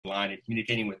online and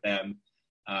communicating with them,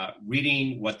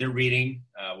 reading what they're reading,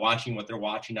 watching what they're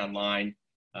watching online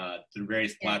through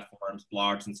various platforms,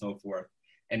 blogs, and so forth.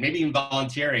 And maybe even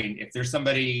volunteering. If there's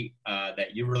somebody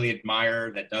that you really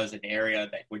admire that does an area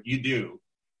that what you do,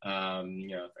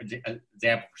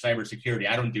 example for cybersecurity,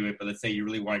 I don't do it, but let's say you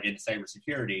really want to get into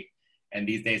cybersecurity, and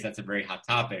these days that's a very hot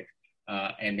topic,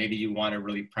 and maybe you want to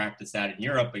really practice that in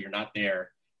Europe, but you're not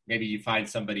there. Maybe you find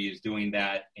somebody who's doing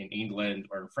that in England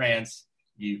or in France,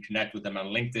 you connect with them on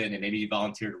LinkedIn, and maybe you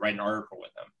volunteer to write an article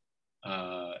with them.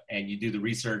 And you do the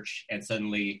research, and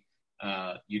suddenly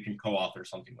you can co-author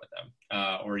something with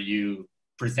them, or you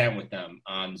present with them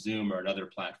on Zoom or another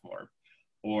platform,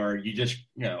 or you just,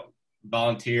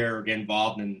 volunteer or get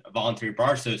involved in a voluntary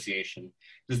bar association.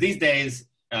 Because these days,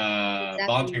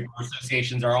 voluntary bar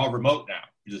associations are all remote now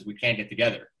because we can't get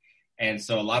together. And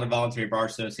so a lot of voluntary bar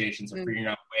associations are figuring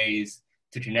out ways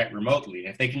to connect remotely. And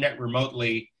if they connect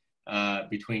remotely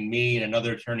between me and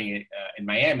another attorney in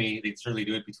Miami, they'd certainly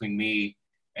do it between me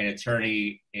and an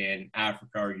attorney in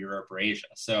Africa or Europe or Asia.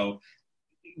 So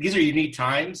these are unique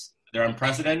times. They're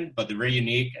unprecedented, but they're very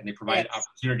unique, and they provide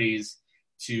opportunities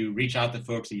to reach out to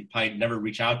folks that you probably never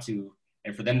reach out to,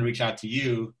 and for them to reach out to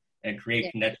you and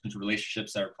create connections,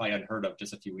 relationships that are probably unheard of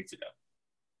just a few weeks ago.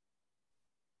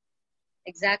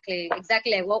 Exactly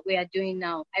like what we are doing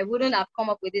now. I wouldn't have come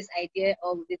up with this idea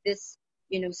or with this,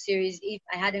 series if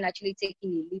I hadn't actually taken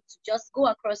a leap to just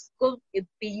go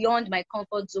beyond my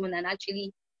comfort zone and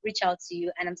actually reach out to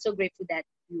you. And I'm so grateful that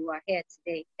you are here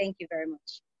today. Thank you very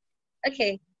much.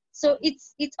 Okay, so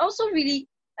it's also really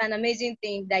an amazing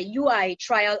thing that you are a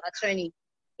trial attorney.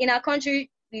 In our country,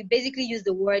 we basically use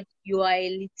the word you are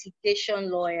a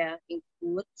litigation lawyer in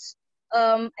quotes.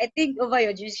 I think over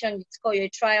your jurisdiction, it's called you're a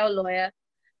trial lawyer,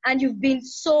 and you've been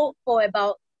so for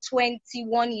about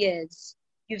 21 years.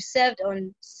 You've served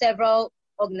on several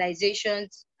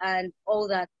organizations and all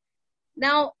that.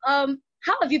 Now,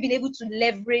 how have you been able to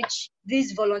leverage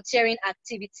these volunteering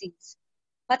activities,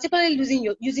 particularly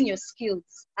using your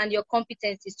skills and your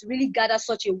competencies to really gather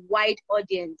such a wide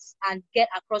audience and get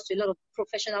across to a lot of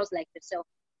professionals like yourself?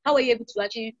 How are you able to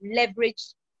actually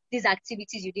leverage these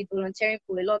activities you did volunteering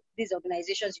for a lot of these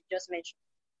organizations you just mentioned?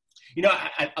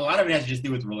 A lot of it has to just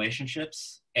do with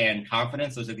relationships and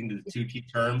confidence. Those, I think, are the two key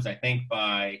terms. I think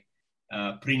by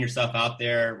putting yourself out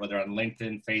there, whether on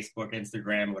LinkedIn, Facebook,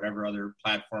 Instagram, whatever other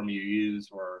platform you use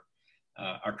or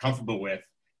are comfortable with,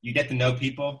 you get to know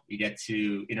people, you get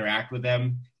to interact with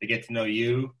them, they get to know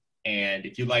you, and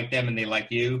if you like them and they like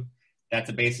you, that's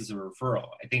a basis of a referral.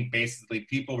 I think basically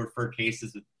people refer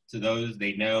cases to those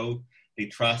they know, they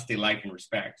trust, they like, and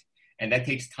respect. And that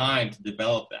takes time to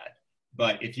develop that.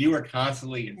 But if you are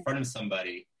constantly in front of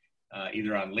somebody,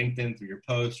 either on LinkedIn through your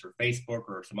posts or Facebook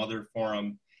or some other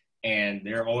forum, and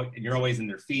you're always in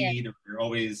their feed, or you're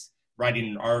always writing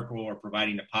an article or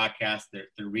providing a podcast that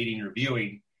they're reading or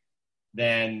viewing,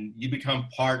 then you become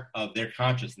part of their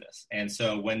consciousness. And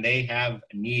so when they have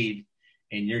a need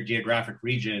in your geographic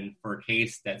region for a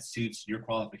case that suits your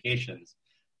qualifications,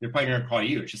 they're probably going to call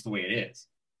you. It's just the way it is.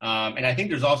 And I think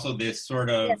there's also this sort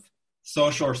of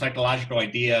social or psychological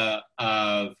idea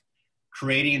of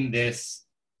creating this,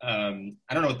 I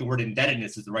don't know if the word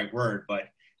indebtedness is the right word, but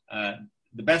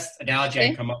the best analogy I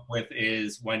can come up with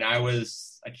is when I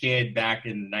was a kid back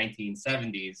in the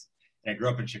 1970s, and I grew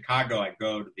up in Chicago, I'd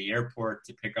go to the airport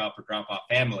to pick up or drop off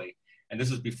family. And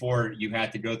this was before you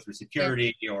had to go through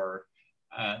security or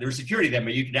there was security then,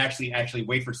 but you could actually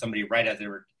wait for somebody right as they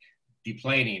were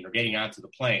deplaning or getting onto the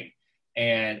plane.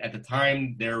 And at the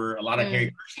time, there were a lot of Hare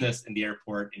Krishnas in the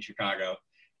airport in Chicago.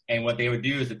 And what they would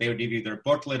do is that they would give you their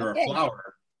booklet or a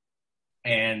flower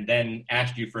and then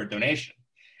ask you for a donation.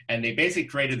 And they basically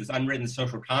created this unwritten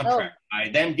social contract. By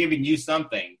them giving you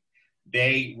something,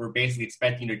 they were basically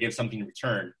expecting you to give something in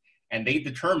return. And they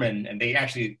determined, and they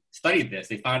actually studied this,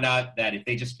 they found out that if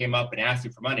they just came up and asked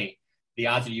you for money, the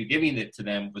odds of you giving it to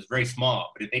them was very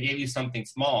small. But if they gave you something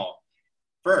small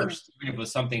first, even if it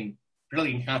was something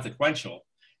really inconsequential,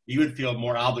 you would feel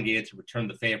more obligated to return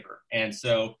the favor. And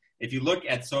so if you look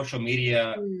at social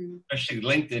media, especially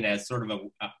LinkedIn, as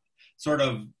sort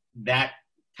of that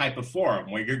type of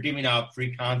forum where you're giving out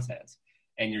free content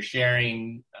and you're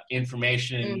sharing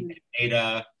information and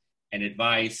data and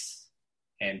advice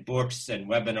and books and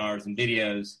webinars and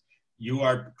videos, you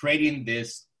are creating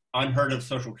this unheard of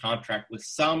social contract with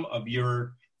some of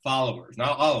your followers.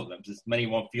 Not all of them, because many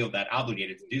won't feel that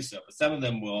obligated to do so, but some of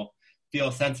them will feel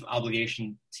a sense of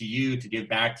obligation to you to give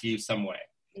back to you some way.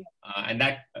 And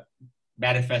that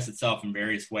manifests itself in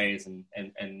various ways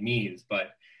and means.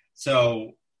 But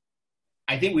so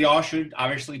I think we all should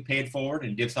obviously pay it forward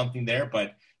and give something there.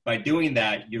 But by doing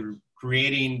that, you're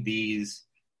creating these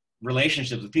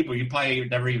relationships with people you probably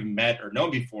never even met or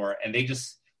known before, and they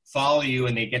just follow you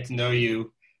and they get to know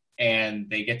you and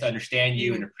they get to understand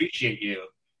you and appreciate you.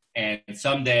 And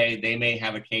someday they may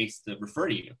have a case to refer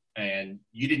to you, and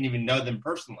you didn't even know them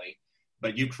personally,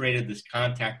 but you created this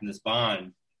contact and this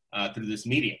bond through this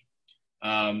medium.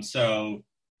 So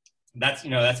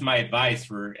that's my advice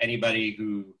for anybody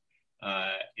who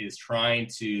is trying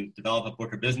to develop a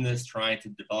book of business, trying to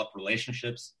develop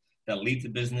relationships that lead to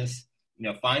business.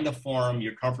 Find a forum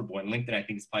you're comfortable in. LinkedIn, I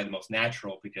think, is probably the most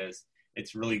natural because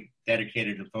it's really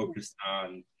dedicated and focused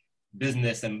on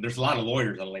business. And there's a lot of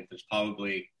lawyers on LinkedIn. There's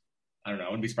probably, I don't know, I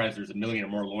wouldn't be surprised if there's 1 million or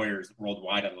more lawyers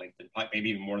worldwide on LinkedIn, maybe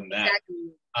even more than that.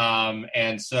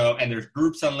 Exactly. And there's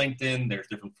groups on LinkedIn, there's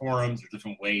different forums, there's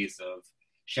different ways of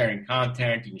sharing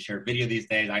content. You can share video these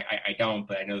days. I don't,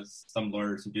 but I know some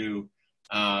lawyers who do.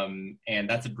 And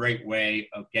that's a great way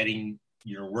of getting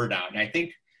your word out. And I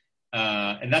think,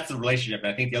 and that's the relationship.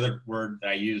 And I think the other word that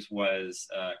I used was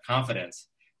confidence.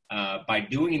 By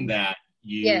doing that,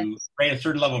 you create a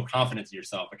certain level of confidence in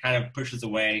yourself. It kind of pushes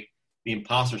away the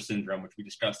imposter syndrome, which we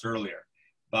discussed earlier.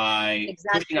 By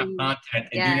pushing out content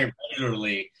and doing it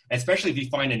regularly, especially if you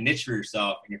find a niche for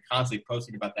yourself and you're constantly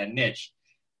posting about that niche,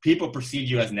 people perceive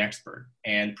you as an expert,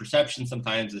 and perception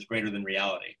sometimes is greater than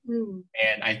reality.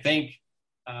 And I think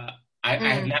I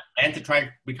have not planned to try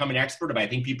to become an expert, but I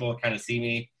think people kind of see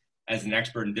me as an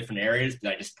expert in different areas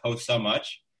because I just post so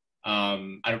much.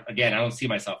 I don't see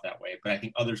myself that way, but I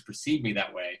think others perceive me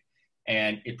that way.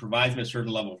 And it provides me a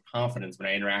certain level of confidence when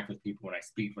I interact with people, when I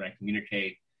speak, when I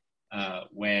communicate,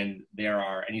 when there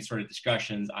are any sort of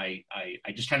discussions. I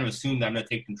just kind of assume that I'm going to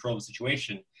take control of the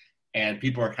situation. And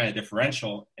people are kind of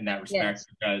differential in that respect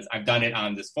because I've done it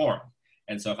on this forum.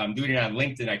 And so if I'm doing it on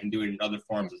LinkedIn, I can do it in other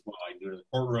forums as well. I can do it in the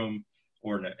courtroom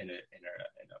or in a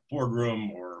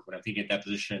boardroom, or when I'm taking a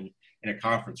deposition in a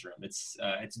conference room. It's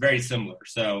very similar.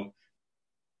 So,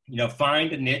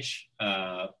 find a niche,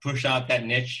 push out that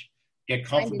niche, get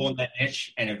comfortable in that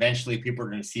niche, and eventually people are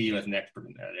going to see you as an expert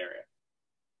in that area.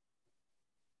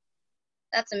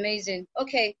 That's amazing.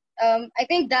 Okay. I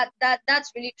think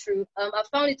that's really true. I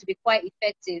found it to be quite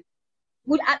effective.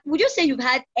 Would you say you've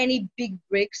had any big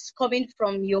breaks coming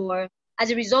from as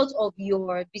a result of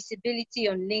your visibility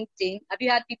on LinkedIn? Have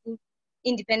you had people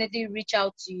independently reach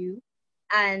out to you?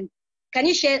 And can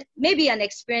you share maybe an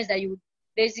experience that you would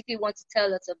basically want to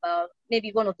tell us about,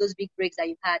 maybe one of those big breaks that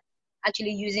you've had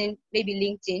actually using maybe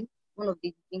LinkedIn, one of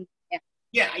the things?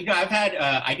 Yeah, I've had,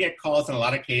 I get calls in a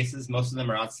lot of cases. Most of them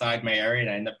are outside my area, and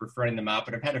I end up referring them out.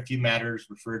 But I've had a few matters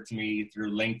referred to me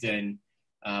through LinkedIn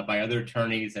by other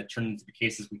attorneys that turned into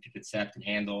cases we could accept and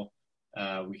handle.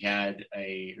 We had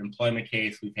an employment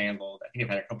case we've handled. I think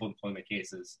I've had a couple employment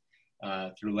cases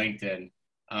through LinkedIn.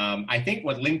 I think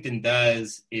what LinkedIn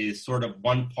does is sort of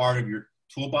one part of your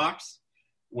toolbox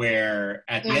where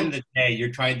at the end of the day, you're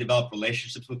trying to develop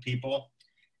relationships with people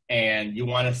and you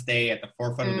want to stay at the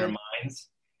forefront of their minds.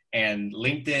 And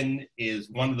LinkedIn is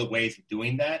one of the ways of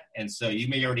doing that. And so you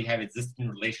may already have existing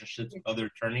relationships with other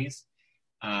attorneys,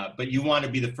 but you want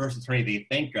to be the first attorney they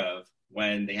think of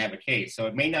when they have a case. So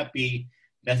it may not be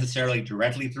necessarily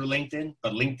directly through LinkedIn,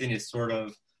 but LinkedIn is sort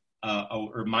of a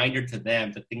reminder to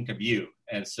them to think of you.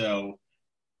 And so,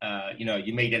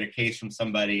 you may get a case from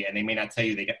somebody and they may not tell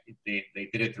you they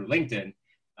did it through LinkedIn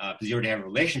because you already have a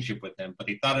relationship with them, but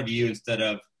they thought of you instead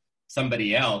of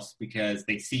somebody else because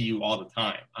they see you all the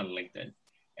time on LinkedIn.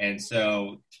 And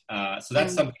so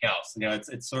that's something else.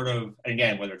 It's sort of,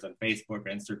 again, whether it's on Facebook or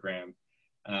Instagram,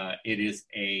 it is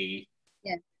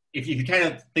if you kind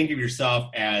of think of yourself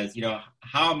as,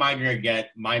 how am I going to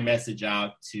get my message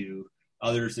out to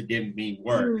others to give me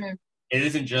work? It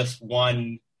isn't just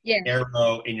one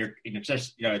arrow in your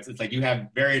chest. It's like you have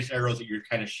various arrows that you're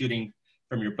kind of shooting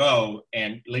from your bow,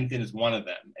 and LinkedIn is one of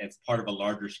them. It's part of a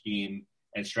larger scheme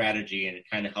and strategy, and it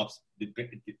kind of helps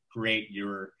create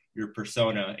your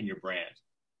persona and your brand.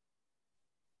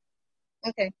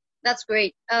 Okay, that's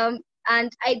great. And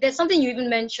there's something you even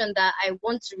mentioned that I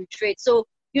want to reiterate. So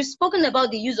you've spoken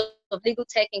about the use of legal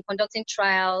tech in conducting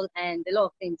trial and a lot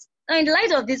of things. Now, in the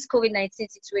light of this COVID-19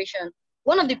 situation,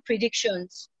 one of the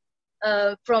predictions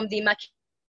from the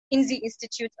McKinsey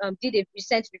Institute did a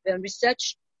recent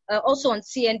research also on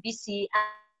CNBC,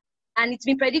 and it's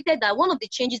been predicted that one of the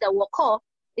changes that will occur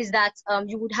is that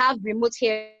you would have remote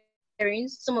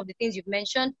hearings, some of the things you've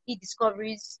mentioned,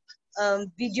 e-discoveries,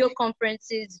 video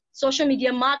conferences, social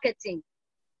media marketing,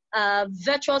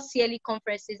 virtual CLE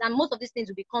conferences, and most of these things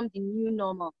will become the new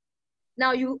normal.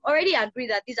 Now, you already agree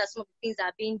that these are some of the things that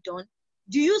are being done.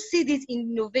 Do you see these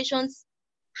innovations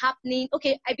happening?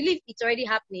 Okay, I believe it's already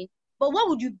happening, But what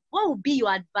would be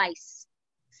your advice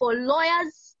for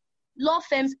lawyers, law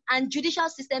firms, and judicial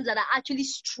systems that are actually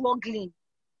struggling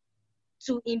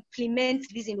to implement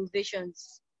these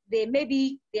innovations? They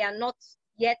are not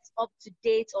yet up to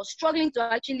date or struggling to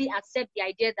actually accept the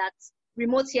idea that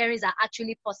remote hearings are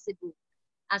actually possible.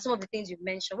 And some of the things you've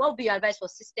mentioned, what would be your advice for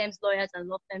systems, lawyers, and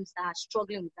law firms that are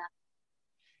struggling with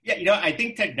that? Yeah, I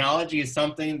think technology is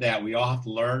something that we all have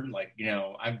to learn. Like,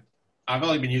 I've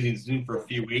only been using Zoom for a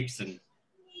few weeks, and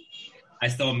I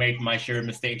still make my share of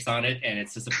mistakes on it, and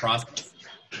it's just a process.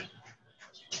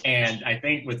 And I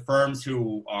think with firms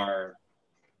who are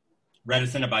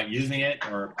reticent about using it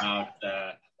or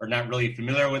not really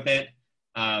familiar with it,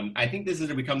 I think this is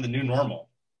to become the new normal,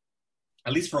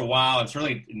 at least for a while, and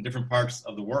certainly in different parts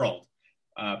of the world,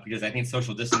 because I think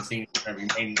social distancing is going to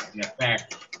remain in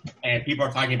effect. And people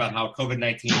are talking about how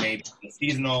COVID-19 may be a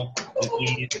seasonal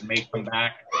disease and may come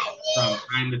back from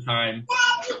time to time.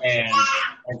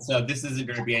 And so this isn't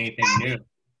going to be anything new.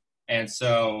 And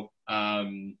so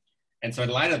in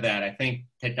light of that, I think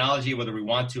technology, whether we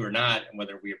want to or not, and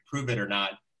whether we approve it or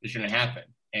not, is going to happen.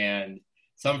 And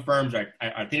some firms are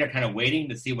kind of waiting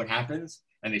to see what happens,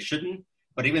 and they shouldn't.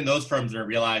 But even those firms are going to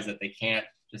realize that they can't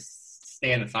just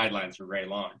stay on the sidelines for very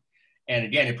long. And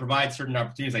again, it provides certain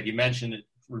opportunities, like you mentioned,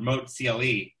 remote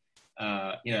CLE.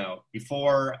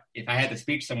 Before, if I had to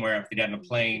speak somewhere, I have to get on a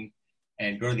plane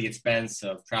and go to the expense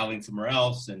of traveling somewhere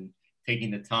else and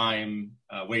taking the time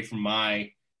away from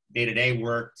my day-to-day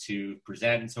work to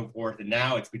present and so forth. And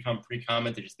now it's become pretty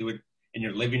common to just do it in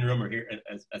your living room or here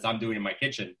as I'm doing in my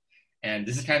kitchen. And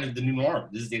this is kind of the new norm.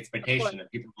 This is the expectation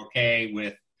that people are okay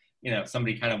with,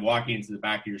 somebody kind of walking into the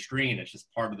back of your screen. It's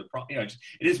just part of the problem.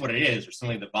 It is what it is. Or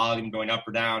suddenly the volume going up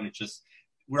or down. It's just,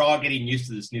 we're all getting used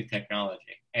to this new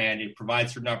technology, and it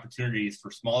provides certain opportunities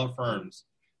for smaller firms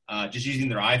just using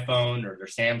their iPhone or their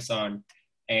Samsung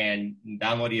and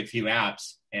downloading a few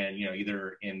apps and,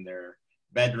 either in their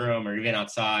bedroom or even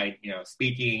outside,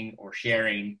 speaking or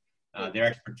sharing their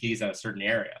expertise on a certain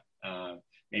area.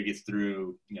 Maybe it's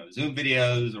through, Zoom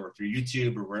videos or through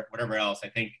YouTube or whatever else. I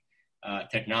think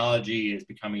technology is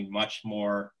becoming much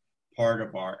more part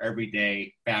of our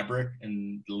everyday fabric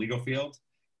in the legal field,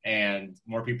 and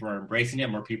more people are embracing it.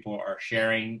 More people are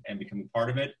sharing and becoming part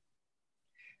of it.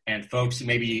 And folks who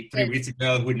maybe 3 weeks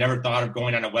ago who had never thought of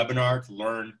going on a webinar to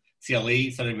learn CLE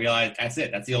suddenly realized that's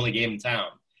it. That's the only game in town.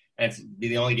 And it's be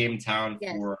the only game in town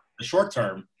for the short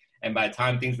term. And by the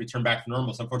time things return back to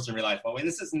normal, some folks realize, well, wait,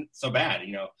 this isn't so bad.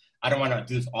 I don't want to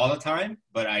do this all the time,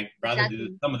 but I'd rather do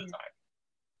this some of the time.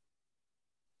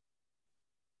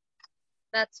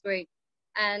 That's great.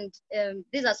 And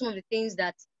these are some of the things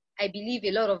that I believe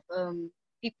a lot of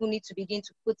people need to begin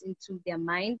to put into their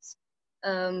minds.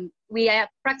 We are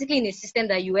practically in a system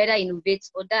that you either innovate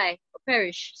or die or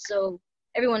perish. So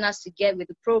everyone has to get with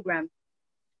the program.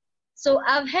 So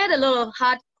I've heard a lot of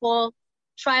hardcore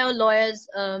trial lawyers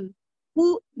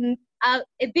who are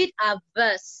a bit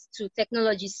averse to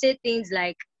technology say things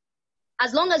like,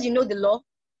 as long as you know the law,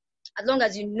 as long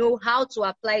as you know how to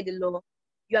apply the law,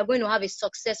 you are going to have a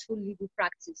successful legal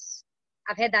practice.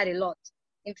 I've heard that a lot.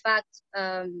 In fact,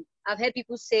 I've heard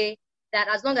people say that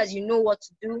as long as you know what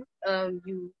to do,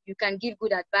 you can give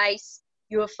good advice,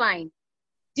 you're fine.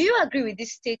 Do you agree with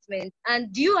this statement?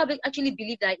 And do you actually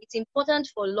believe that it's important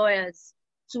for lawyers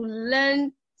to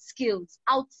learn skills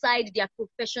outside their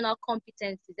professional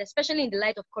competencies, especially in the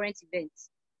light of current events?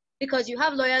 Because you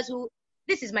have lawyers who,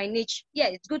 this is my niche. Yeah,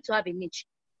 it's good to have a niche.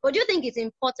 But do you think it's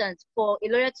important for a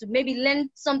lawyer to maybe learn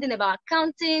something about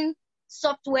accounting,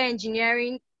 software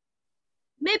engineering,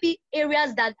 maybe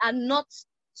areas that are not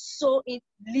so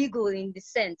legal in the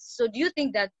sense? So do you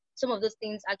think that some of those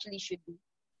things actually should be?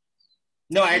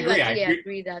 No, I agree. I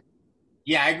agree that.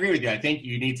 Yeah, I agree with you. I think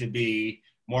you need to be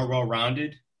more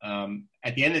well-rounded.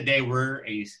 At the end of the day, we're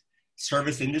a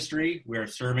service industry. We're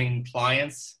serving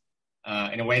clients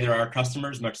in a way they're our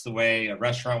customers, much the way a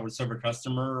restaurant would serve a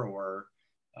customer, or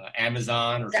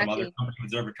Amazon or some other company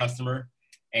would serve a customer.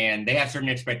 And they have certain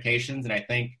expectations. And I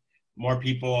think more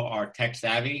people are tech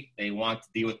savvy. They want to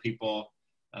deal with people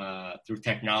through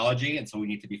technology. And so we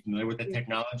need to be familiar with the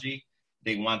technology.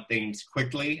 They want things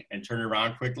quickly and turn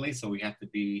around quickly. So we have to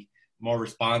be more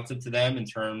responsive to them in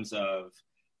terms of,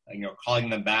 calling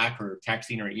them back or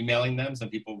texting or emailing them. Some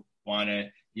people want to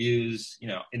use,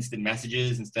 instant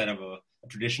messages instead of a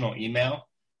traditional email.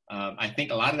 I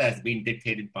think a lot of that is being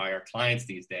dictated by our clients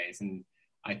these days. And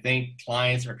I think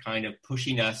clients are kind of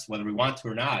pushing us, whether we want to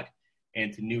or not,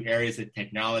 into new areas of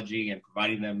technology and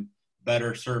providing them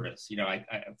better service.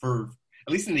 For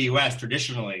at least in the U.S.,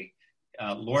 traditionally,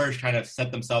 lawyers kind of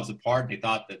set themselves apart. They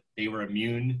thought that they were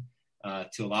immune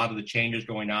to a lot of the changes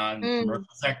going on in the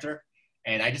commercial sector.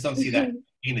 And I just don't see that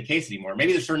being the case anymore.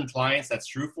 Maybe there's certain clients that's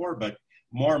true for, but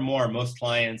more and more, most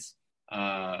clients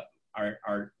want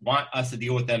us to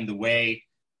deal with them the way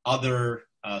other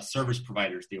service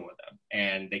providers deal with them.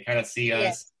 And they kind of see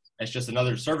us as just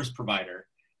another service provider,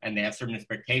 and they have certain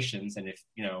expectations. And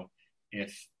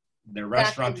if their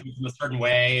restaurant treats them a certain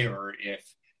way, or if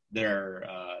their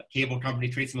cable company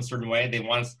treats them a certain way, they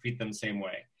want us to treat them the same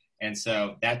way. And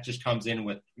so that just comes in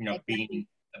with, being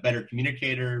a better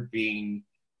communicator, being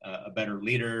a better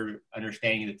leader,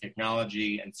 understanding the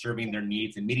technology and serving their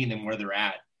needs and meeting them where they're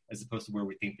at, as opposed to where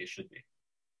we think they should be.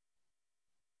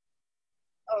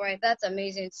 All right, that's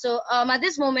amazing. So at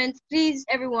this moment, please,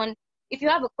 everyone, if you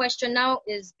have a question, now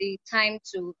is the time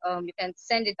to, you can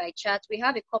send it by chat. We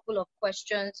have a couple of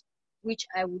questions, which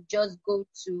I would just go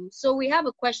to. So we have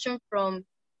a question from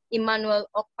Emmanuel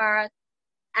Okpara,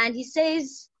 and he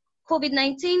says,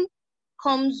 COVID-19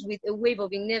 comes with a wave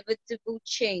of inevitable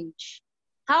change.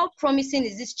 How promising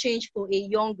is this change for a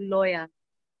young lawyer,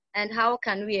 and how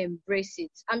can we embrace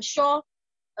it? I'm sure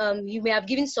you may have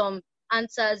given some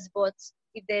answers, but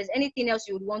if there's anything else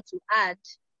you would want to add,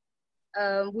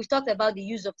 we've talked about the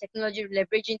use of technology,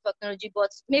 leveraging technology,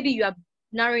 but maybe you are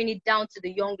narrowing it down to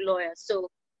the young lawyer. So,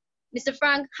 Mr.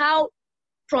 Frank, how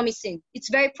promising? It's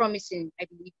very promising, I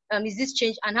believe. Is this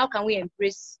change, and how can we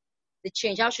embrace the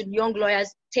change? How should young lawyers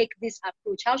take this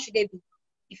approach? How should they be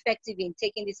effective in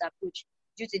taking this approach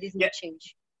due to this new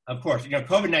change? Of course,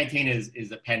 COVID-19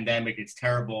 is a pandemic. It's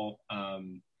terrible.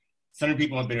 So many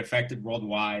people have been affected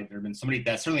worldwide. There have been so many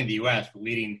deaths, certainly in the U.S., for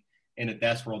leading in the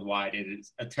deaths worldwide. It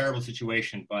is a terrible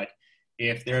situation. But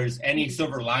if there's any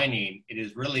silver lining, it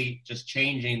is really just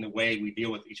changing the way we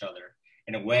deal with each other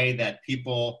in a way that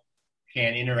people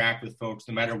can interact with folks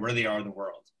no matter where they are in the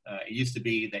world. It used to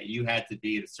be that you had to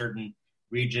be in a certain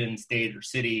region, state, or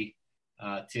city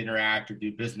to interact or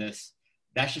do business.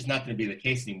 That's just not going to be the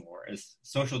case anymore. As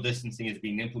social distancing is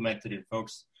being implemented and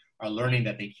folks are learning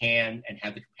that they can and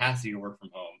have the capacity to work from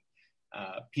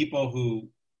home, people who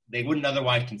they wouldn't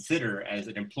otherwise consider as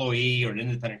an employee or an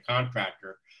independent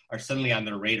contractor are suddenly on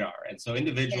their radar. And so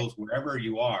individuals, wherever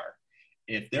you are,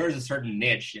 if there is a certain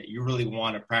niche that you really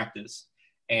want to practice,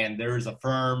 and there is a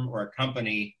firm or a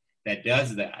company that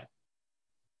does that,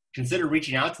 consider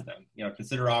reaching out to them.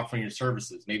 Consider offering your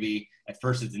services. Maybe at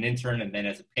first as an intern and then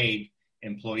as a paid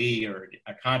employee or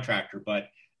a contractor. But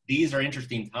these are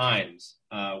interesting times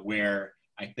where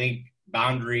I think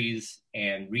boundaries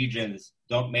and regions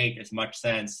don't make as much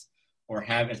sense or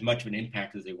have as much of an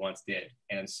impact as they once did.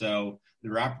 And so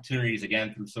there are opportunities,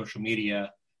 again, through social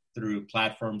media, through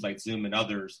platforms like Zoom and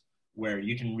others, where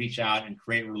you can reach out and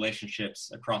create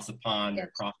relationships across the pond,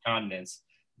 across continents,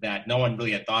 that no one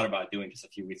really had thought about doing just a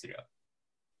few weeks ago.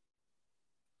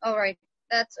 All right,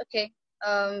 that's okay.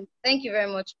 Thank you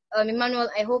very much. Emmanuel,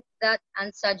 I hope that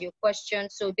answered your question.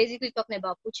 So basically talking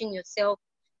about putting yourself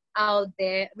out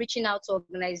there, reaching out to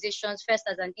organizations, first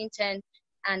as an intern,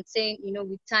 and saying,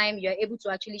 with time, you're able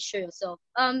to actually show yourself.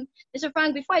 Mr.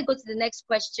 Frank, before I go to the next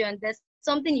question, there's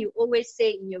something you always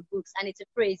say in your books, and it's a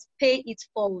phrase, pay it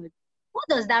forward. What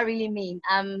does that really mean?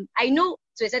 I know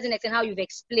to a certain extent how you've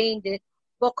explained it,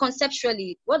 but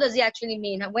conceptually, what does it actually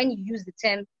mean when you use the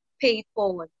term pay it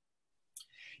forward?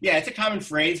 Yeah, it's a common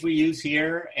phrase we use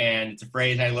here, and it's a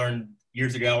phrase I learned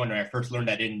years ago. When I first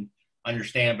learned, I didn't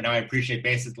understand, but now I appreciate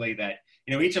basically that,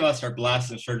 each of us are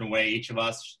blessed in a certain way. Each of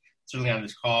us, certainly on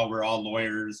this call, we're all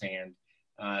lawyers, and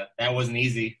that wasn't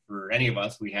easy for any of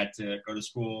us. We had to go to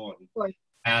school and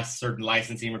pass certain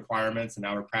licensing requirements, and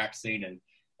now we're practicing,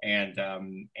 and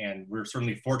we're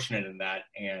certainly fortunate in that.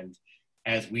 And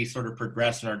as we sort of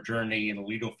progress in our journey in the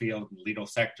legal field, in the legal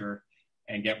sector,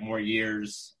 and get more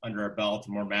years under our belt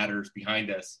and more matters behind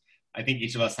us, I think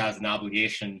each of us has an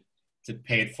obligation to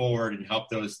pay it forward and help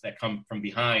those that come from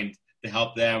behind, to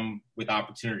help them with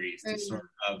opportunities, to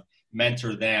sort of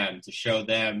mentor them, to show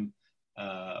them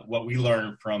what we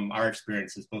learn from our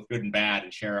experiences, both good and bad,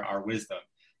 and share our wisdom.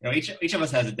 Each of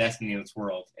us has a destiny in this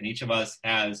world, and each of us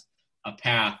has a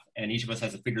path, and each of us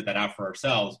has to figure that out for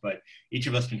ourselves, but each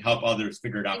of us can help others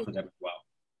figure it out for them as well.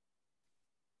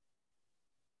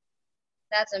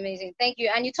 That's amazing. Thank you.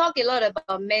 And you talk a lot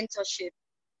about mentorship.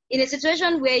 In a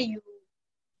situation where you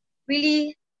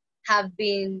really have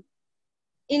been,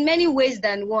 in many ways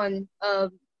than one,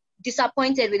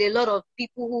 disappointed with a lot of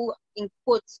people who, in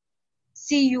quotes,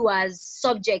 see you as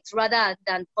subjects rather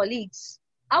than colleagues,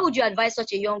 how would you advise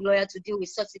such a young lawyer to deal with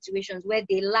such situations where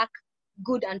they lack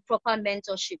good and proper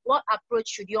mentorship? What approach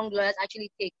should young lawyers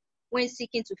actually take when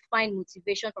seeking to find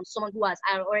motivation from someone who has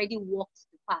already walked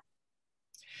the path?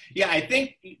 Yeah, I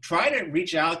think try to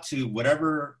reach out to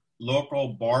whatever local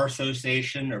bar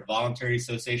association or voluntary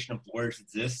association of lawyers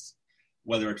exists,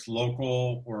 whether it's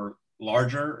local or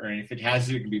larger, or if it has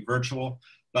to, it can be virtual.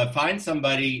 But find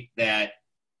somebody that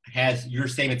has your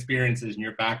same experiences in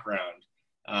your background.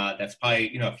 That's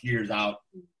probably a few years out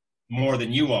more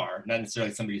than you are. Not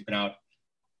necessarily somebody who's been out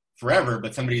forever,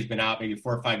 but somebody who's been out maybe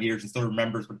 4 or 5 years and still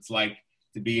remembers what it's like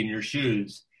to be in your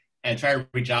shoes, and try to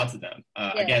reach out to them.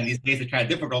 Yes. Again, these days it's kind of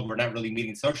difficult. We're not really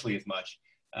meeting socially as much,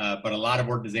 but a lot of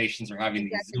organizations are having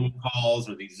these Zoom calls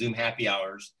or these Zoom happy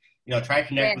hours. Try to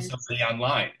connect with somebody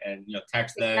online and,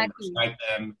 text them, or Skype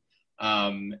them,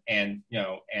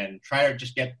 and try to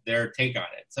just get their take on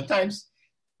it. Sometimes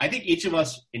I think each of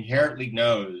us inherently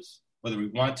knows, whether we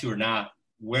want to or not,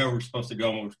 where we're supposed to go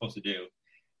and what we're supposed to do.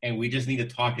 And we just need to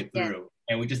talk it through.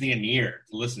 And we just need an ear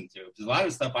to listen to. Because a lot of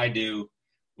the stuff I do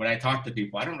when I talk to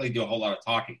people, I don't really do a whole lot of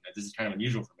talking. This is kind of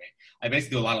unusual for me. I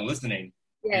basically do a lot of listening,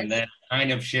 and then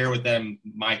kind of share with them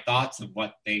my thoughts of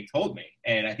what they told me.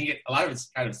 And I think a lot of it's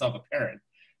kind of self-apparent.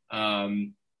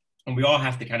 And we all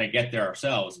have to kind of get there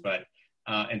ourselves. But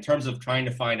in terms of trying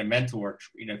to find a mentor,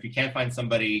 if you can't find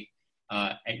somebody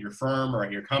at your firm or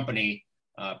at your company,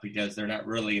 because they're not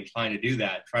really inclined to do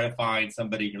that, try to find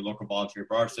somebody in your local volunteer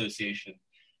bar association.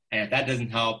 And if that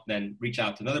doesn't help, then reach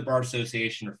out to another bar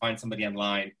association or find somebody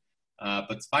online.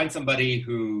 But find somebody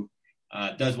who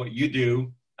does what you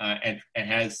do and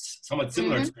has somewhat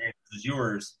similar experiences as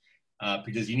yours,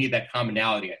 because you need that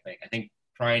commonality, I think. I think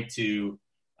trying to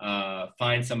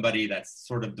find somebody that's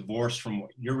sort of divorced from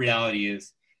what your reality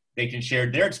is, they can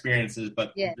share their experiences,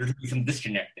 but there's going to be some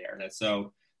disconnect there. And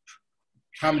so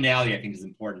commonality, I think, is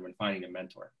important when finding a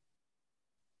mentor.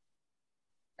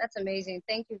 That's amazing.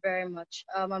 Thank you very much.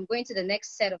 I'm going to the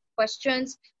next set of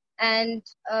questions. And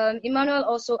Emmanuel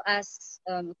also asks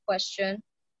a question.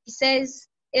 He says,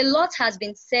 a lot has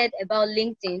been said about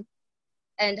LinkedIn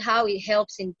and how it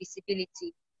helps in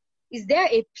visibility. Is there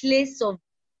a place of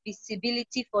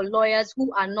visibility for lawyers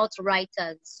who are not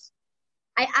writers?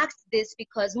 I asked this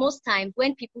because most times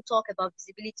when people talk about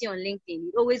visibility on LinkedIn,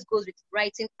 it always goes with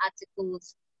writing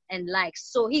articles and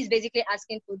likes. So he's basically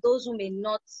asking, for those who may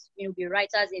not be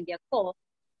writers in their core,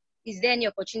 is there any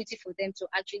opportunity for them to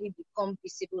actually become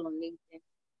visible on LinkedIn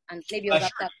and maybe other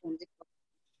platforms?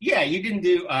 Yeah, you can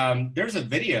do, there's a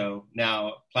video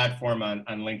now platform on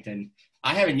LinkedIn.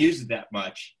 I haven't used it that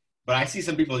much, but I see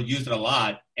some people use it a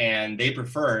lot and they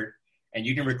prefer it. And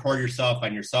you can record yourself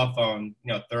on your cell phone,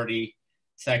 30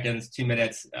 seconds, 2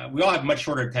 minutes. We all have much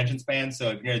shorter attention spans. So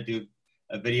if you're going to do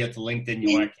a video to LinkedIn,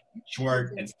 you want to keep it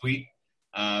short and sweet.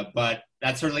 But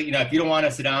that's certainly, if you don't want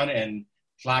to sit down and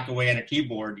clock away on a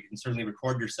keyboard, you can certainly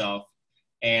record yourself.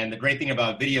 And the great thing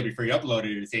about video before you upload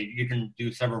it is that you can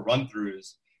do several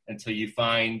run-throughs until you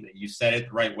find that you set it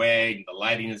the right way, and the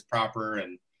lighting is proper,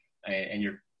 and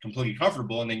you're completely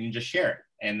comfortable, and then you can just share it.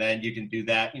 And then you can do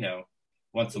that,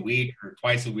 once a week or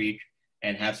twice a week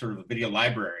and have sort of a video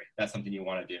library. That's something you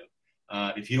want to do.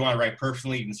 If you don't want to write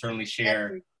personally, you can certainly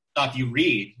share stuff you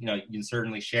read. You can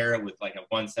certainly share it with like a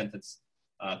one-sentence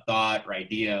thought or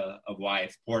idea of why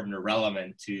it's important or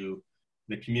relevant to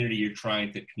the community you're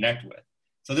trying to connect with.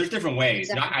 So there's different ways.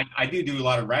 Exactly. I do a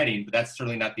lot of writing, but that's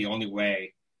certainly not the only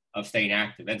way of staying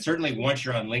active. And certainly once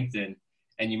you're on LinkedIn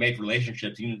and you make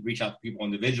relationships, you can reach out to people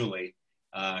individually,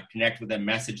 connect with them,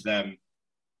 message them,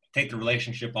 take the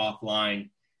relationship offline,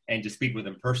 and just speak with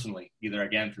them personally, either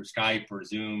again through Skype or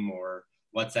Zoom or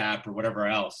WhatsApp or whatever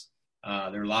else.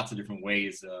 There are lots of different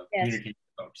ways of communicating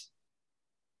with folks.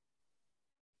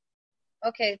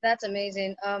 Okay, that's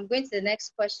amazing. Going to the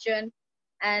next question,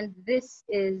 and this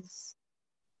is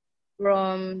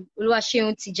from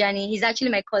Oluwaseun Tijani. He's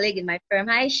actually my colleague in my firm.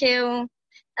 Hi, Sheun.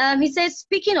 He says,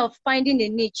 speaking of finding a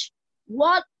niche,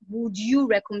 what would you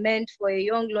recommend for a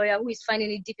young lawyer who is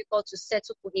finding it difficult to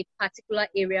settle for a particular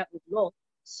area of law?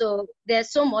 So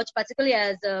there's so much, particularly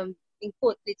as, in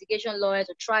quote, litigation lawyers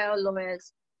or trial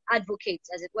lawyers, advocates,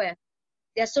 as it were.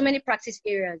 There are so many practice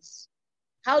areas.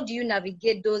 How do you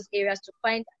navigate those areas to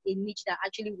find a niche that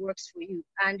actually works for you?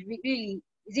 And really,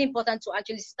 is it important to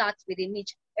actually start with a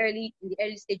niche in the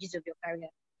early stages of your career?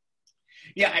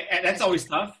 Yeah, that's always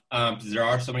tough because there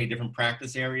are so many different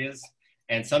practice areas.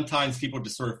 And sometimes people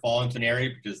just sort of fall into an area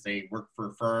because they work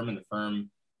for a firm and the firm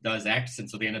does X, and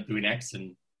so they end up doing X.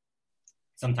 And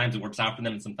sometimes it works out for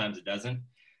them and sometimes it doesn't.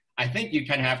 I think you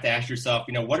kind of have to ask yourself,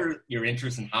 what are your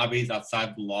interests and hobbies outside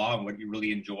of the law and what you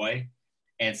really enjoy,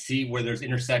 and see where there's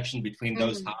intersection between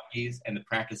those hobbies and the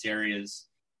practice areas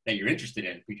that you're interested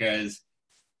in. Because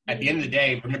at the end of the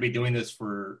day, we're going to be doing this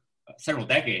for several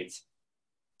decades.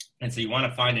 And so you want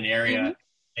to find an area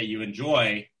that you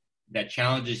enjoy, that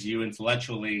challenges you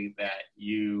intellectually, that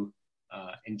you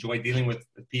enjoy dealing with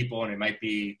people, and it might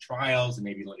be trials, it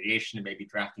may be litigation, it may be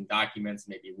drafting documents, it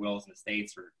may be wills and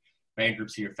estates or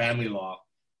bankruptcy or family law.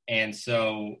 And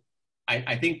so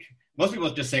I think most people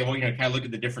just say, well, kind of look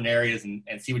at the different areas and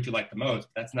see what you like the most.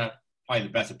 But that's not probably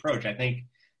the best approach. I think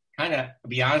kind of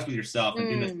be honest with yourself and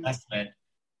do an assessment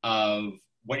of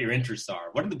what your interests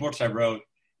are. One of the books I wrote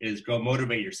is Go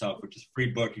Motivate Yourself, which is a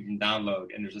free book you can download.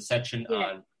 And there's a section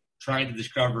on trying to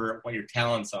discover what your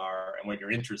talents are and what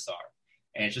your interests are.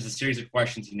 And it's just a series of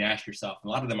questions you can ask yourself. And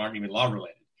a lot of them aren't even law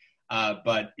related.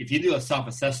 But if you do a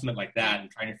self-assessment like that and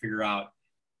trying to figure out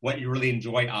what you really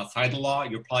enjoy outside the law,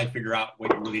 you'll probably figure out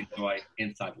what you really enjoy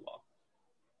inside the law.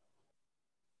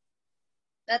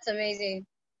 That's amazing.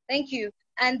 Thank you.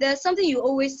 And there's something you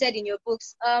always said in your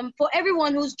books. For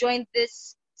everyone who's joined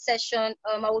this session,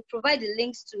 I will provide the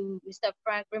links to Mr.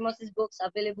 Frank Ramos's books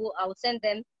available. I will send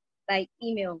them by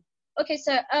email. Okay,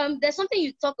 sir. There's something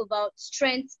you talk about,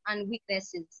 strengths and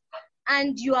weaknesses.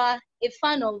 And you are a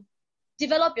fan of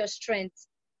develop your strengths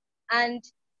and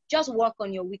just work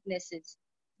on your weaknesses.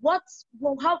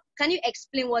 How can you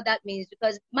explain what that means?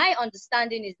 Because my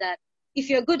understanding is that if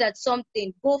you're good at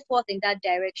something, go forth in that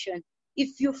direction.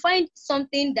 If you find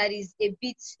something that is a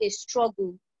bit a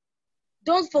struggle,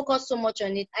 don't focus so much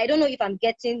on it. I don't know if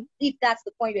that's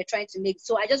the point you're trying to make.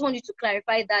 So I just want you to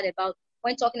clarify that about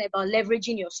when talking about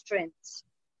leveraging your strengths.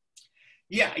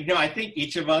 Yeah, I think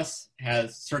each of us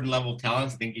has certain level of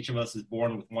talents. I think each of us is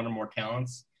born with one or more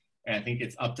talents. And I think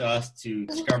it's up to us to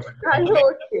discover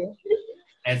them.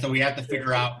 And so we have to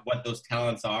figure out what those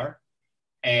talents are.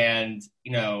 And,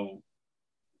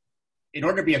 in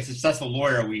order to be a successful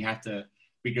lawyer, we have to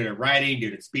be good at writing,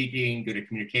 good at speaking, good at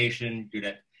communication, good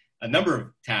at a number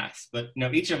of tasks. But,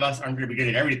 each of us aren't going to be good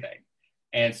at everything.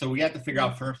 And so we have to figure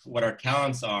out first what our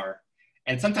talents are.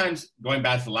 And sometimes, going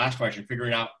back to the last question,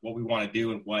 figuring out what we want to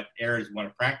do and what areas we want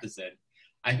to practice in,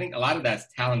 I think a lot of that's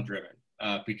talent-driven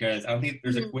because I don't think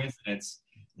there's a coincidence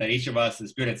that each of us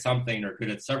is good at something or good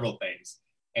at several things.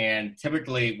 And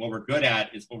typically what we're good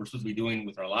at is what we're supposed to be doing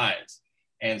with our lives.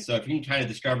 And so if you can kind of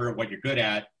discover what you're good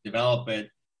at, develop it,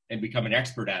 and become an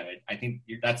expert at it, I think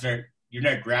you're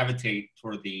going to gravitate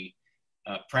toward the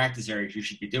practice areas you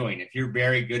should be doing. If you're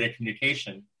very good at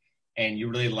communication and you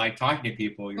really like talking to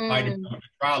people, you're probably going to become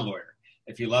a trial lawyer.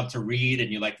 If you love to read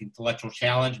and you like the intellectual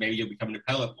challenge, maybe you'll become an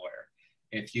appellate lawyer.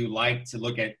 If you like to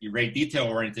look at, you're very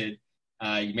detail-oriented,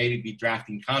 you maybe be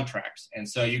drafting contracts. And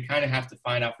so you kind of have to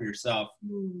find out for yourself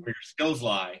where your skills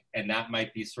lie. And that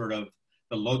might be sort of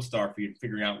the lodestar for you in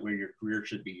figuring out where your career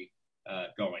should be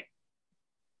going.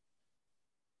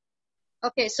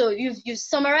 Okay, so you've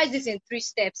summarized this in 3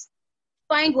 steps.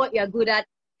 Find what you're good at,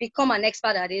 become an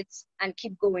expert at it, and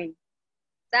keep going.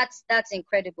 That's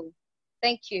incredible.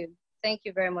 Thank you. Thank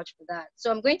you very much for that. So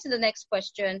I'm going to the next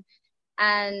question.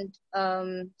 And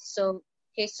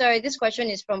this question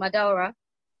is from Adaora.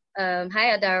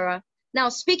 Hi, Adaora. Now,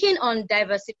 speaking on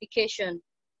diversification,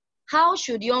 how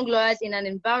should young lawyers in an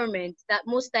environment that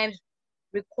most times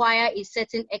require a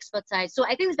certain expertise? So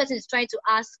I think this person is trying to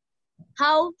ask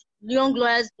how young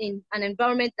lawyers in an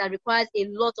environment that requires a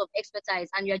lot of expertise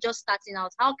and you're just starting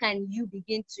out, how can you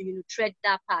begin to, tread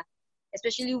that path,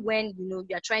 especially when,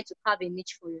 you're trying to carve a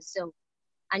niche for yourself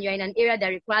and you're in an area that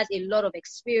requires a lot of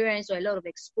experience or a lot of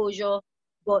exposure,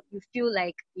 but you feel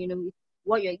like,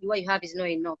 what you have is not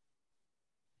enough?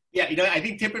 Yeah, I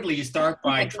think typically you start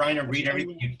by trying to read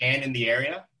everything you can in the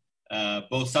area,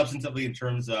 both substantively in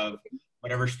terms of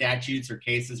whatever statutes or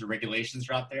cases or regulations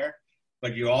are out there,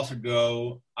 but you also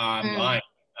go online.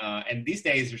 And these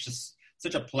days, there's just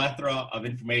such a plethora of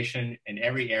information in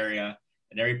every area,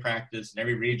 in every practice, in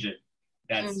every region,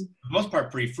 that's for the most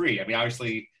part pretty free. I mean,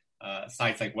 obviously,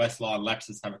 sites like Westlaw and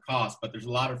Lexis have a cost, but there's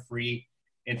a lot of free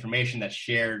information that's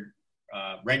shared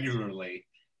regularly.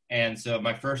 And so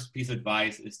my first piece of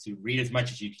advice is to read as much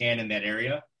as you can in that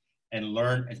area and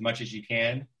learn as much as you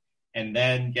can, and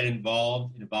then get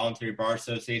involved in a voluntary bar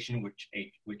association, which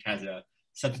has a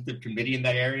substantive committee in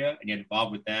that area, and get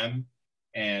involved with them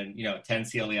and, attend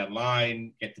CLE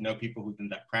online, get to know people who've done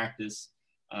that practice,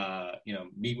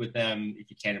 meet with them if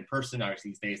you can in person.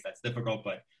 Obviously these days that's difficult,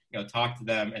 but, talk to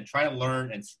them and try to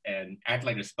learn and act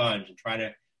like a sponge and try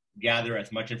to gather as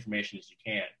much information as you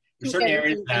can. There's certain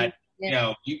areas that,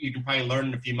 you can probably learn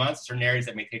in a few months, certain areas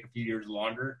that may take a few years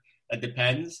longer. That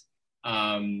depends.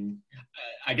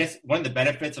 I guess one of the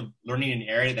benefits of learning an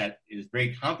area that is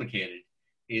very complicated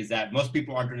is that most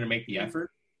people aren't going to make the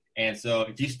effort. And so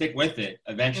if you stick with it,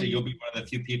 eventually you'll be one of the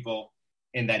few people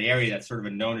in that area that's sort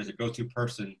of known as a go-to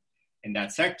person in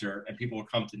that sector, and people will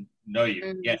come to know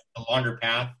you. Yes, it's a longer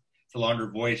path, it's a longer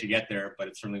voyage to get there, but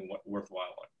it's certainly a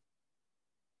worthwhile one.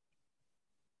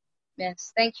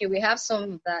 Yes, thank you. We have some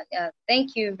of that. Yeah,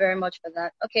 thank you very much for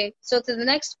that. Okay, so to the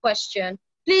next question.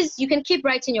 Please, you can keep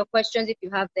writing your questions if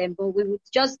you have them, but we would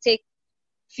just take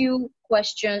few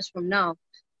questions from now.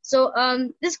 So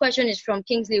this question is from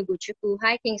Kingsley Ugochukwu.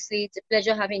 Hi, Kingsley. It's a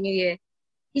pleasure having you here.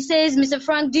 He says, Mr.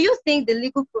 Frank, do you think the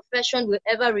legal profession will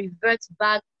ever revert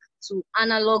back to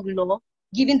analog law,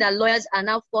 given that lawyers are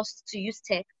now forced to use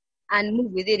tech and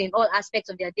move with it in all aspects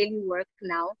of their daily work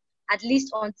now, at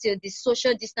least until the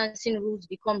social distancing rules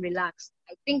become relaxed?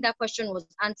 I think that question was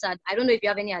answered. I don't know if you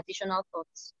have any additional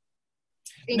thoughts.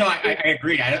 No, I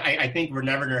agree. I think we're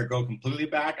never going to go completely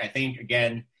back. I think,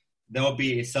 again, there'll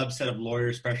be a subset of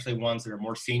lawyers, especially ones that are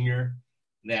more senior,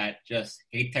 that just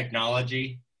hate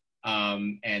technology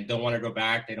and don't want to go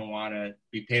back. They don't want to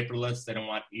be paperless. They don't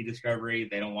want e-discovery.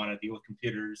 They don't want to deal with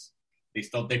computers. They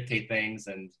still dictate things,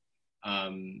 and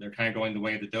they're kind of going the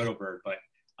way of the dodo bird. But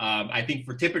I think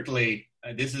for typically,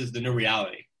 this is the new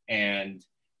reality. And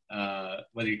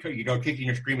whether you go kicking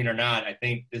or screaming or not, I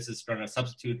think this is going to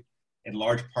substitute in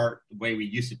large part the way we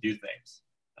used to do things.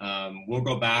 We'll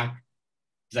go back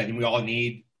because I think we all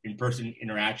need in-person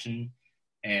interaction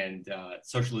and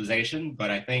socialization, but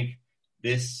I think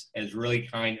this has really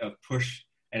kind of pushed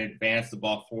and advanced the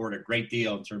ball forward a great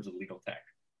deal in terms of legal tech.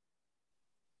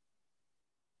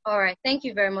 All right, thank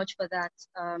you very much for that.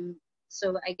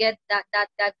 So I get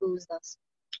that goes thus.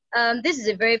 This is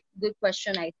a very good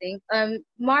question, I think.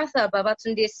 Martha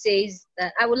Babatunde says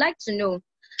that I would like to know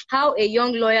how a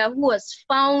young lawyer who has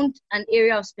found an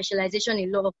area of specialization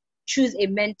in law choose a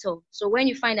mentor. So when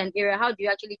you find an area, how do you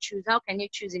actually choose? How can you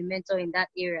choose a mentor in that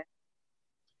area?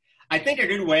 I think a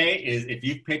good way is if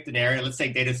you've picked an area, let's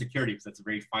say data security, because that's a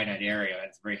very finite area,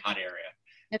 it's a very hot area.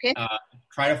 Okay.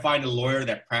 Try to find a lawyer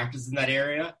that practices in that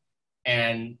area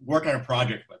and work on a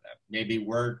project with them. Maybe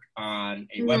work on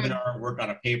a webinar, work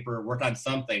on a paper, work on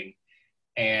something.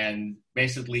 And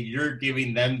basically you're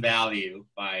giving them value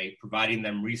by providing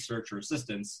them research or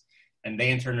assistance, and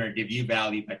they in turn are give you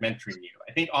value by mentoring you.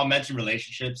 I think all mentoring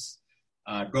relationships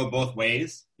go both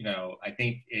ways. You know, I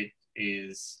think it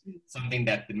is something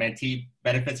that the mentee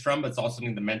benefits from, but it's also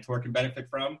something the mentor can benefit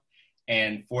from.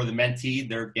 And for the mentee,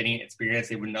 they're getting experience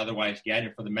they wouldn't otherwise get.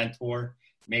 And for the mentor,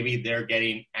 maybe they're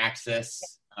getting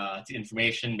access to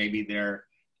information. Maybe they're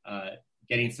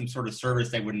getting some sort of service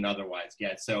they wouldn't otherwise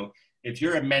get. So if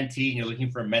you're a mentee and you're looking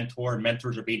for a mentor,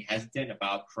 mentors are being hesitant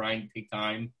about trying to take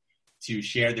time to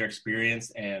share their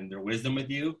experience and their wisdom with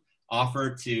you,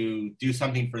 offer to do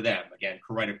something for them. Again,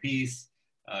 co-write a piece,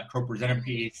 co-present a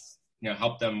piece,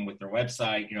 help them with their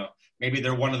website. Maybe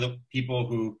they're one of the people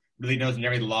who really knows and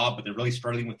every law, but they're really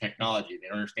struggling with technology. They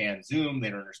don't understand Zoom.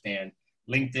 They don't understand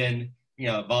LinkedIn.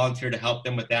 Volunteer to help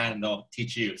them with that, and they'll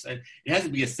teach you. So it has to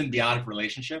be a symbiotic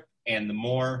relationship, and the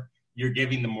more you're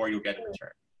giving, the more you'll get in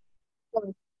return.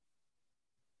 Of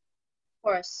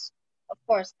course.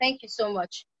 Thank you so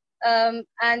much. And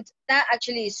that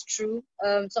actually is true.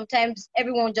 Sometimes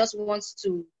everyone just wants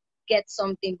to get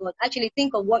something, but actually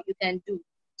think of what you can do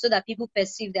so that people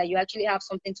perceive that you actually have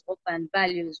something to offer and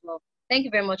value as well. Thank you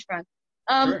very much, Frank.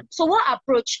 Sure. So what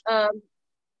approach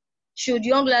should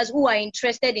young lawyers who are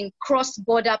interested in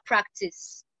cross-border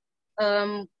practice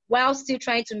while still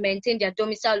trying to maintain their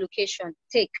domicile location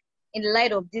take in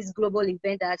light of this global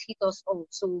event that hit us all?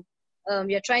 So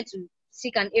you're trying to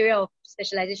seek an area of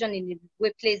specialization in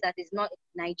a place that is not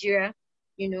Nigeria,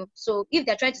 So if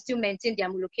they're trying to still maintain their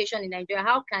location in Nigeria,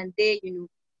 how can they,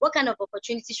 what kind of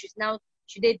opportunities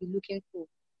should they be looking for?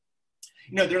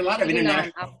 There are a lot of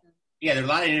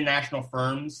international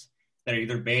firms that are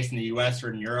either based in the U.S.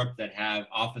 or in Europe that have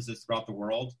offices throughout the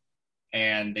world,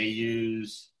 and they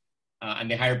use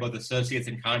and they hire both associates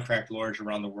and contract lawyers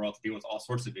around the world to deal with all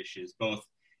sorts of issues, both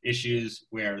issues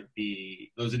where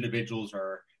those individuals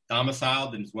are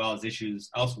domiciled and as well as issues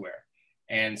elsewhere.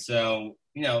 And so,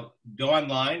 go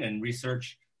online and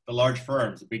research the large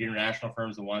firms, the big international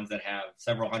firms, the ones that have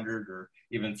several hundred or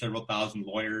even several thousand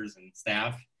lawyers and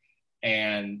staff,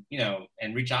 and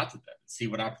reach out to them, see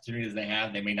what opportunities they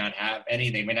have. They may not have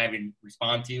any. They may not even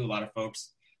respond to you. A lot of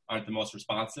folks aren't the most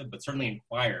responsive, but certainly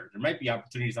inquire. There might be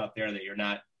opportunities out there that you're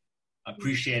not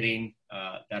appreciating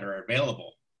that are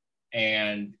available.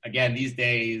 And again, these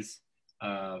days,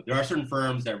 there are certain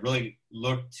firms that really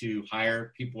look to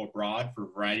hire people abroad for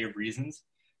a variety of reasons.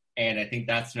 And I think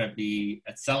that's going to be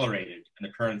accelerated in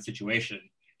the current situation.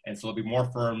 And so there'll be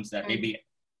more firms that maybe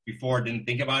before didn't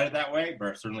think about it that way, but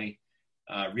are certainly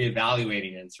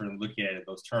reevaluating and sort of looking at it in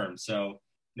those terms. So,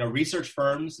 research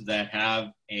firms that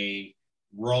have a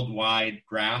worldwide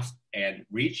grasp and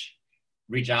reach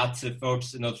out to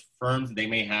folks in those firms. They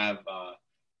may have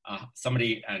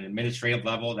somebody at an administrative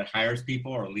level that hires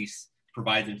people, or at least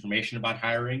provides information about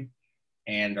hiring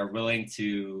and are willing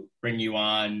to bring you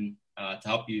on to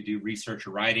help you do research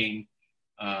or writing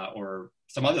or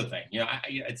some other thing.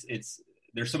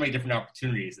 There's so many different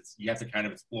opportunities. You have to kind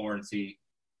of explore and see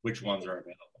which ones are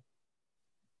available.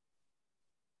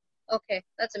 Okay,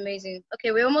 that's amazing.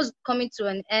 Okay, we're almost coming to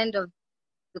an end of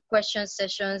the question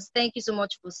sessions. Thank you so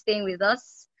much for staying with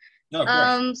us. No, of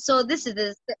course. So this is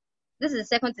the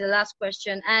second to the last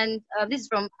question, and this is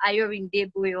from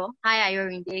Ayorinde Boyo. Hi,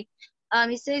 Ayorinde.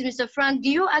 He says, Mr. Frank, do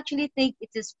you actually think it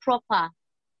is proper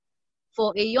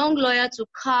for a young lawyer to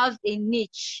carve a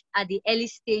niche at the early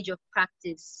stage of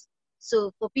practice?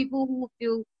 So for people who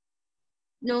feel,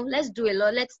 no, let's do a law,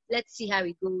 let's see how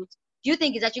it goes. Do you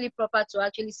think it's actually proper to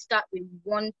actually start with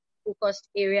one focused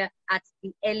area at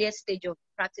the earliest stage of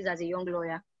practice as a young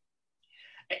lawyer?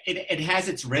 It has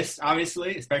its risks,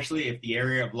 obviously, especially if the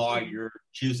area of law you're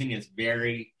choosing is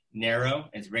very narrow,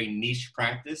 it's very niche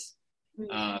practice,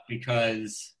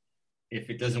 because if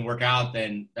it doesn't work out,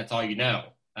 then that's all you know.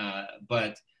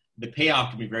 But the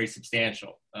payoff can be very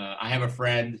substantial. I have a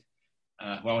friend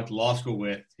who I went to law school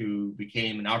with who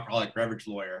became an alcoholic beverage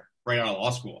lawyer right out of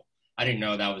law school. I didn't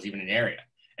know that was even an area.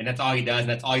 And that's all he does, and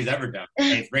that's all he's ever done.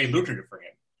 And it's very lucrative for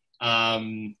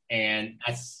him. And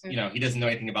that's, he doesn't know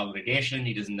anything about litigation.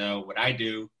 He doesn't know what I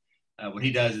do. What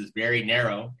he does is very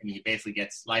narrow, and he basically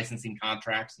gets licensing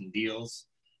contracts and deals.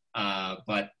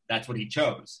 But that's what he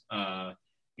chose.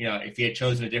 If he had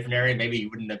chosen a different area, maybe he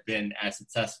wouldn't have been as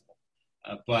successful.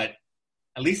 But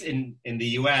at least in the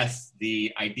US,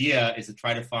 the idea is to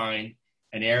try to find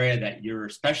an area that you're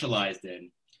specialized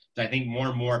in. So I think more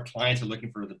and more clients are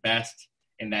looking for the best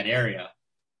in that area.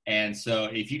 And so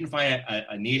if you can find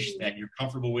a niche that you're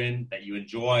comfortable in, that you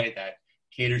enjoy, that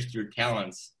caters to your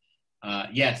talents,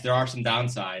 yes, there are some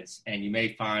downsides, and you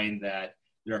may find that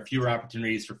there are fewer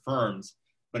opportunities for firms.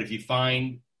 But if you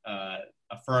find a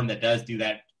firm that does do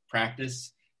that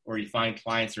practice, or you find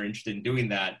clients are interested in doing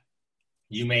that,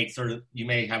 you may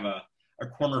have a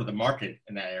corner of the market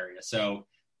in that area. So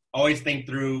always think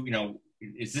through,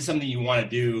 is this something you want to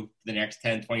do for the next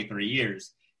 10, 20, 30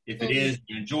 years? If it is,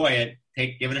 you enjoy it,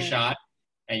 give it a shot,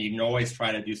 and you can always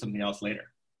try to do something else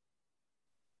later.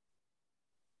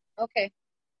 Okay.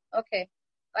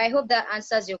 I hope that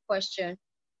answers your question.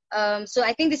 So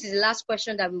I think this is the last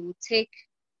question that we will take.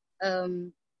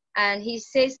 And he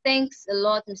says, thanks a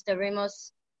lot, Mr.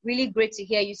 Ramos. Really great to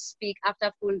hear you speak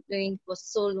after following for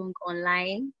so long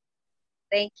online.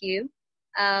 Thank you.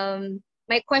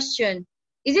 My question,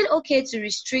 is it okay to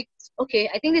restrict? Okay,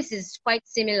 I think this is quite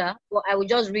similar. Well, I will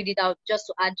just read it out just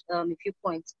to add a few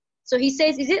points. So he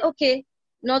says, is it okay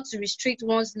not to restrict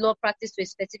one's law practice to a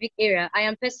specific area? I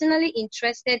am personally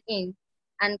interested in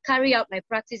and carry out my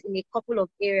practice in a couple of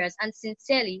areas. And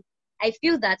sincerely, I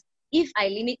feel that if I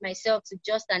limit myself to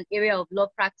just an area of law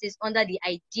practice under the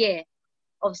idea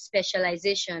of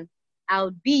specialization,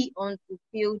 I'll be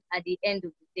unfulfilled at the end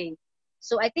of the day.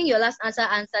 So I think your last answer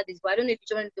answered this, but I don't know if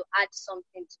you wanted to add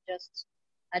something to just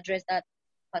address that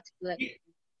particular issue.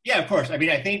 Yeah, of course. I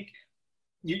mean, I think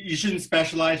you shouldn't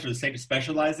specialize for the sake of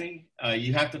specializing.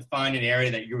 You have to find an area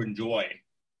that you enjoy.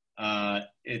 There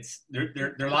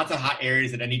are lots of hot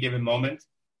areas at any given moment,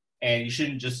 and you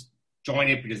shouldn't just join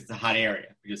it because it's a hot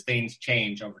area, because things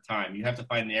change over time. You have to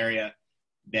find an area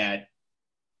that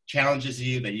challenges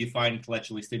you, that you find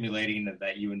intellectually stimulating,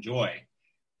 that you enjoy.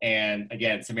 And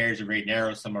again, some areas are very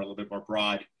narrow, some are a little bit more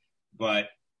broad, but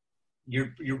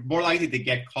you're more likely to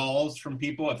get calls from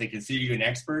people if they consider you an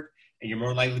expert, and you're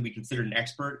more likely to be considered an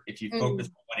expert if you focus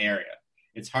on one area.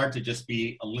 It's hard to just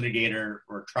be a litigator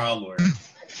or a trial lawyer.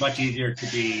 It's much easier to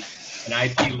be an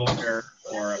IP lawyer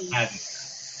or a patent.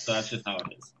 So that's just how it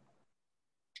is.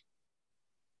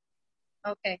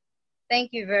 Okay, thank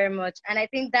you very much. And I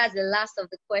think that's the last of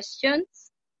the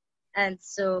questions. And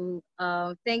so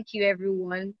thank you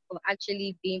everyone for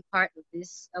actually being part of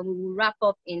this. We will wrap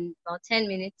up in about 10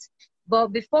 minutes. But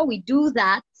before we do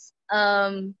that,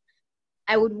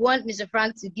 I would want Mr.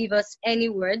 Frank to give us any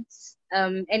words,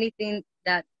 anything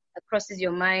that crosses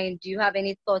your mind. Do you have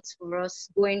any thoughts for us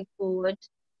going forward,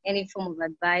 any form of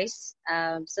advice,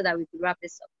 so that we could wrap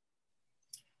this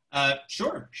up?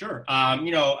 Sure.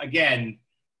 Again,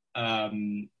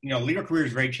 legal career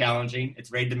is very challenging. It's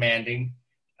very demanding.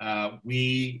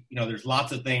 There's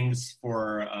lots of things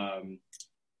for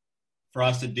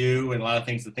us to do and a lot of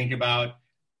things to think about.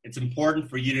 It's important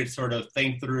for you to sort of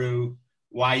think through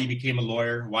why you became a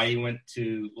lawyer, why you went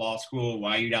to law school,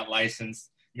 why you got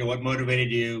licensed, what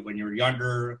motivated you when you were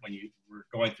younger, when you were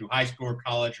going through high school or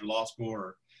college or law school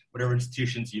or whatever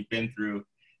institutions you've been through,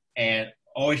 and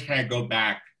always kind of go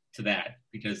back to that,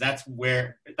 because that's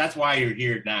why you're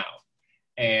here now.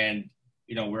 And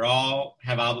we all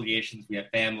have obligations. We have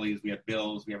families, we have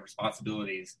bills, we have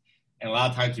responsibilities. And a lot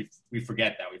of times we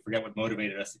forget that. We forget what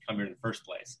motivated us to come here in the first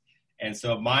place. And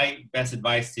so my best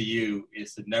advice to you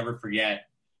is to never forget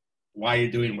why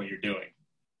you're doing what you're doing.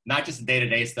 Not just the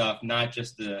day-to-day stuff, not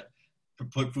just to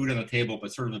put food on the table,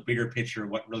 but sort of the bigger picture of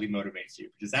what really motivates you.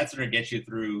 Because that's going to get you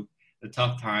through the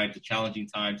tough times, the challenging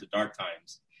times, the dark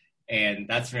times. And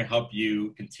that's going to help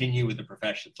you continue with the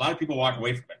profession. A lot of people walk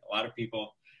away from it. A lot of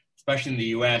people, especially in the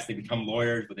U.S., they become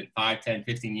lawyers within 5, 10,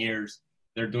 15 years.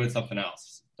 They're doing something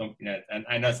else. And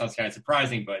I know it sounds kind of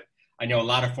surprising, but I know a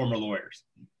lot of former lawyers.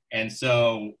 And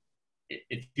so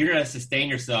if you're going to sustain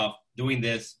yourself doing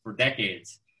this for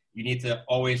decades, you need to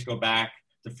always go back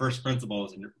to first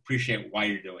principles and appreciate why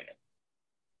you're doing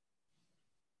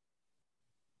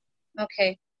it.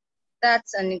 Okay.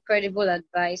 That's an incredible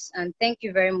advice, and thank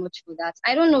you very much for that.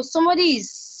 I don't know, somebody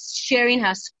is sharing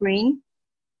her screen.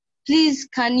 Please,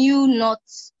 can you not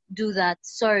do that?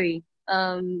 Sorry,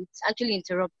 it's actually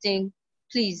interrupting.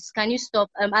 Please, can you stop?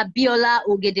 Abiola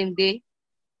Ogedembe.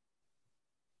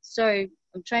 Sorry,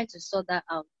 I'm trying to sort that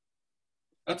out.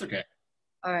 That's okay.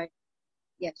 All right.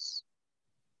 Yes.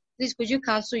 Please, could you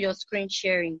cancel your screen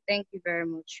sharing? Thank you very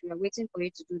much. We are waiting for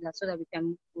you to do that so that we can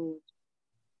move forward.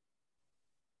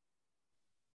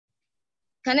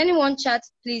 Can anyone chat,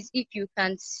 please, if you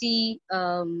can see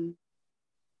her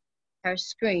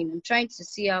screen? I'm trying to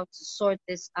see how to sort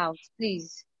this out,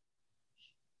 please.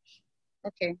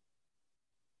 Okay.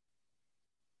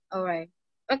 All right.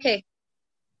 Okay.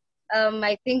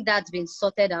 I think that's been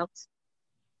sorted out.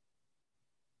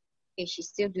 Okay, she's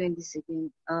still doing this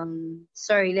again.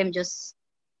 Sorry, let me just,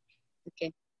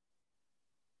 okay.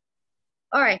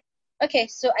 All right. Okay,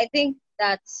 so I think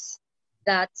that's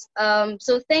that.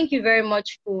 So thank you very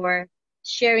much for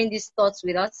sharing these thoughts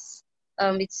with us.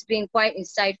 It's been quite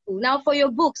insightful. Now, for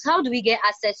your books, how do we get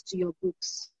access to your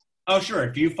books? Oh, sure.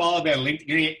 If you follow me on LinkedIn,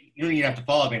 you don't even have to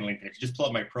follow me on LinkedIn. If you just pull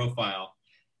up my profile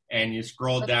and you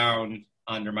scroll down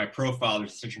under my profile,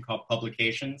 there's a section called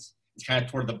Publications. It's kind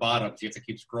of toward the bottom, so you have to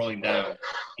keep scrolling down.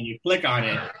 And you click on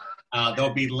it,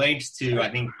 there'll be links to, I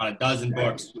think, about a dozen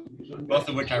books, both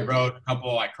of which I wrote, a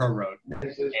couple I co-wrote.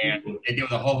 And they deal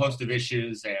with a whole host of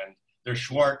issues, and they're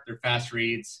short, they're fast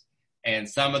reads, and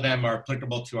some of them are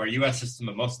applicable to our U.S. system,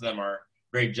 but most of them are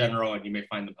very general, and you may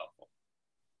find them helpful.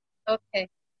 Okay.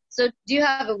 So do you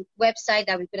have a website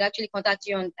that we could actually contact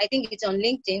you on? I think it's on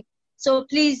LinkedIn. So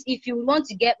please, if you want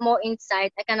to get more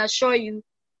insight, I can assure you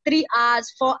 3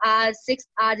 hours, 4 hours, 6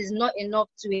 hours is not enough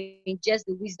to ingest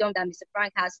the wisdom that Mr.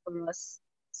 Frank has for us.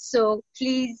 So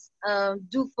please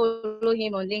do follow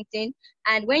him on LinkedIn.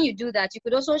 And when you do that, you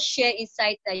could also share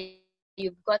insights that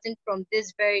you've gotten from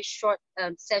this very short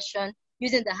session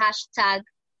using the hashtag,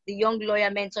 the Young Lawyer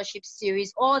Mentorship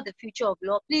Series, or the Future of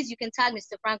Law. Please, you can tag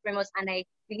Mr. Frank Ramos, and I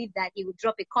believe that he will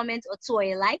drop a comment or two, or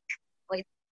a like, or a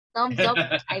thumbs up.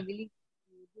 I believe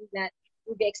he will do that.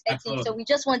 We'll be expecting. Absolutely. So we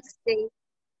just want to say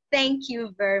thank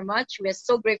you very much. We're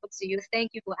so grateful to you.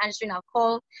 Thank you for answering our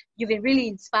call. You've been really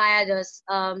inspired us.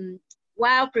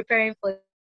 While preparing for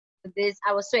this,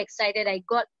 I was so excited. I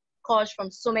got calls from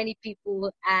so many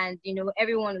people, and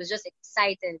everyone was just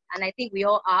excited, and I think we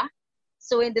all are.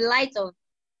 So in the light of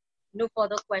no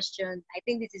further questions, I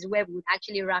think this is where we would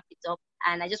actually wrap it up.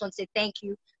 And I just want to say thank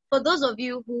you. For those of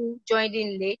you who joined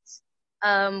in late,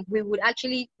 we're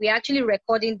actually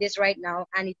recording this right now,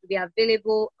 and it will be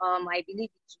available. I believe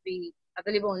it will be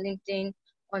available on LinkedIn,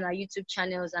 on our YouTube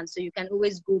channels, and so you can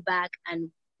always go back and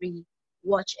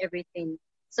re-watch everything.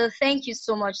 So thank you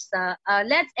so much, sir.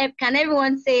 Can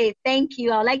everyone say thank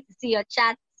you? I'd like to see your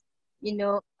chat,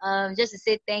 just to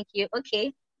say thank you.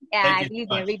 Okay. Yeah, I believe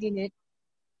they're reading it.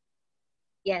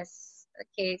 Yes.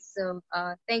 Okay. So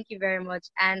thank you very much.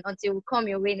 And until we come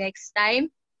your way next time,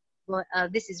 but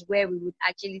this is where we would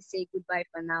actually say goodbye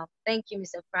for now. Thank you,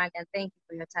 Mr. Frank, and thank you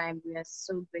for your time. We are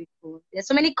so grateful. There's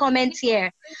so many comments here.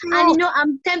 And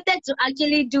I'm tempted to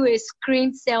actually do a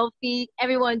screen selfie.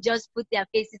 Everyone just put their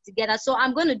faces together. So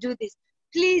I'm going to do this.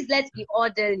 Please, let's be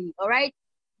orderly, all right?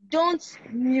 Don't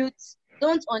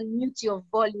unmute your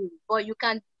volume, but you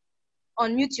can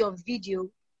unmute your video,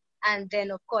 and then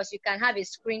of course you can have a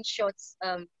screenshot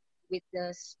with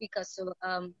the speaker. So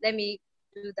let me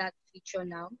do that feature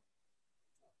now.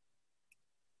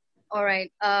 All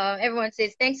right. Everyone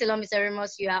says thanks a lot, Mr.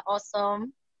 Ramos. You are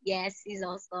awesome. Yes, he's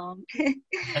awesome.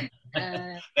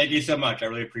 Thank you so much. I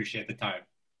really appreciate the time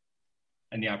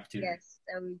and the opportunity.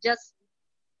 Yes.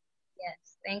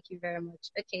 Yes. Thank you very much.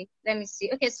 Okay. Let me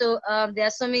see. Okay. So there are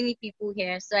so many people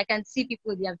here, so I can see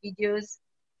people with their videos.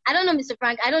 I don't know, Mr.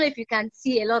 Frank. I don't know if you can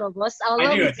see a lot of us.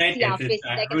 I do. Thank you. I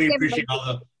really appreciate all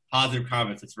the positive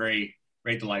comments. It's very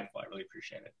Okay. very delightful. I really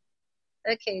appreciate it.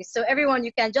 Okay, so everyone,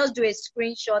 you can just do a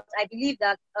screenshot. I believe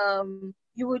that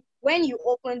you would, when you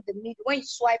open the mid, when you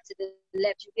swipe to the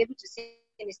left, you'll be able to see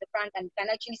Mr. Frank and you can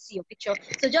actually see your picture.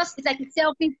 So just, it's like a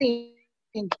selfie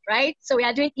thing, right? So we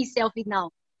are doing e-selfie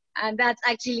now, and that's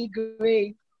actually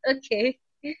great. Okay.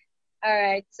 All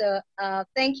right, so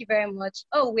thank you very much.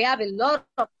 Oh, we have a lot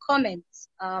of comments.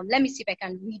 Let me see if I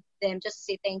can read them just to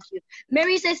say thank you.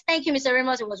 Mary says, thank you, Mr.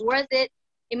 Ramos, it was worth it.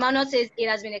 Emmanuel says, it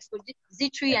has been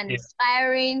expository and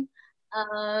inspiring.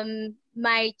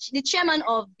 The chairman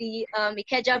of the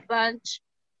Ikeja branch,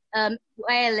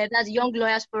 that's Young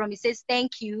Lawyers Forum, he says,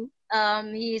 thank you.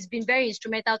 He has been very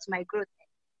instrumental to my growth.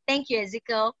 Thank you,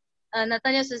 Ezekiel.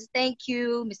 Nathaniel says, thank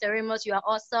you, Mr. Ramos, you are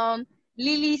awesome.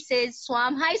 Lily says,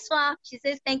 Swam. Hi, Swam. She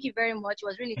says, thank you very much. It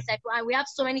was really insightful. And we have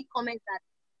so many comments that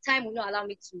time will not allow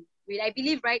me to read. I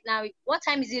believe right now, what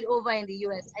time is it over in the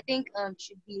US? I think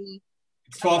should be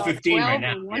It's 12:15 right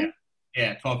now.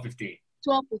 Yeah, 12:15.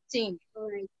 12:15.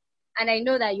 All right. And I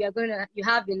know that you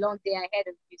have a long day ahead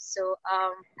of you. So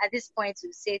at this point,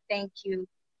 we'll say thank you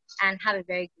and have a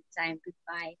very good time.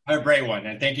 Goodbye. Have a great one.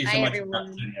 And thank you so much everyone. for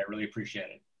the opportunity. I really appreciate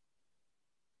it.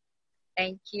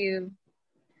 Thank you.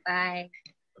 Bye.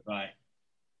 Bye-bye.